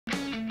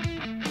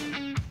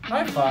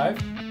High five.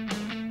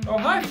 Oh,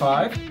 high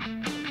five.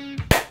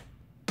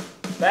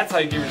 That's how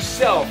you give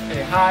yourself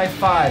a high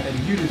five, and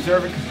you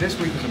deserve it because this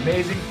week was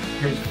amazing.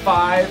 Here's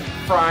 5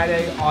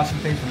 Friday awesome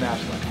things from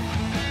Ashland.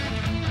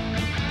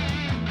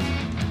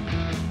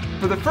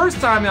 For the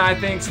first time, I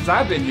think, since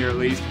I've been here at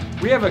least,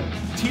 we have a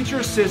teacher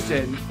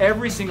assistant in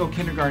every single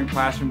kindergarten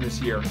classroom this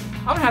year.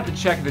 I'm gonna have to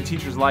check if the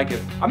teachers like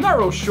it. I'm not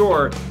real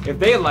sure if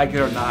they like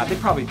it or not. They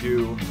probably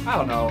do. I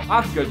don't know.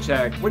 I'll have to go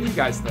check. What do you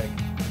guys think?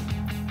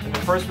 In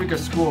the first week of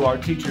school, our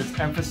teachers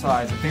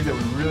emphasize the things that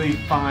we really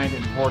find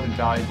important and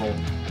valuable.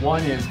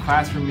 One is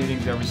classroom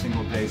meetings every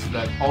single day so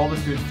that all the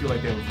students feel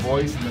like they have a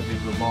voice and that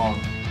they belong.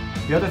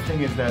 The other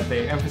thing is that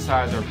they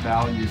emphasize our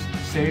values: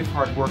 safe,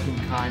 hardworking,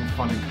 kind,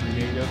 fun, and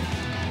creative.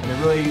 And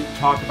they really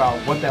talk about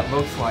what that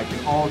looks like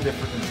in all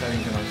different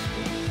settings in our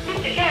school.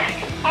 Mr. Jack,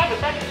 all the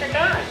buses are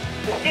gone.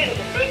 The students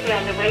are safely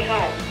on their way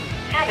home.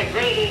 Have a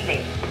great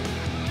evening.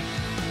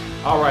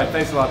 All right,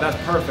 thanks a lot.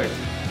 That's perfect.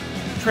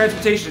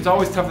 Transportation is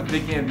always tough at the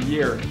beginning of the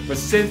year, but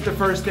since the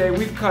first day,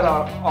 we've cut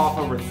off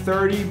over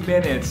 30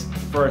 minutes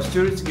for our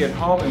students to get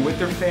home and with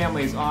their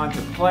families on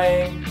to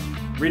playing,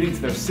 reading to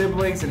their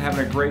siblings, and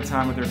having a great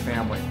time with their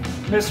family.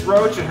 Miss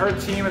Roach and her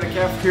team in the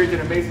cafeteria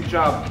did an amazing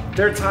job.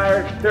 They're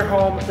tired, they're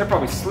home, they're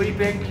probably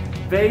sleeping.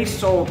 They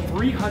sold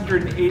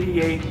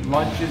 388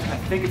 lunches. I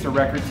think it's a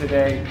record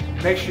today.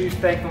 Make sure you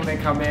thank them when they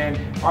come in.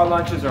 Our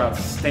lunches are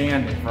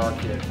outstanding for our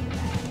kids.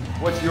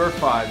 What's your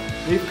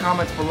 5? Leave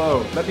comments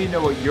below. Let me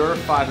know what your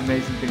 5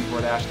 amazing things were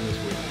at Ashland this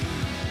week.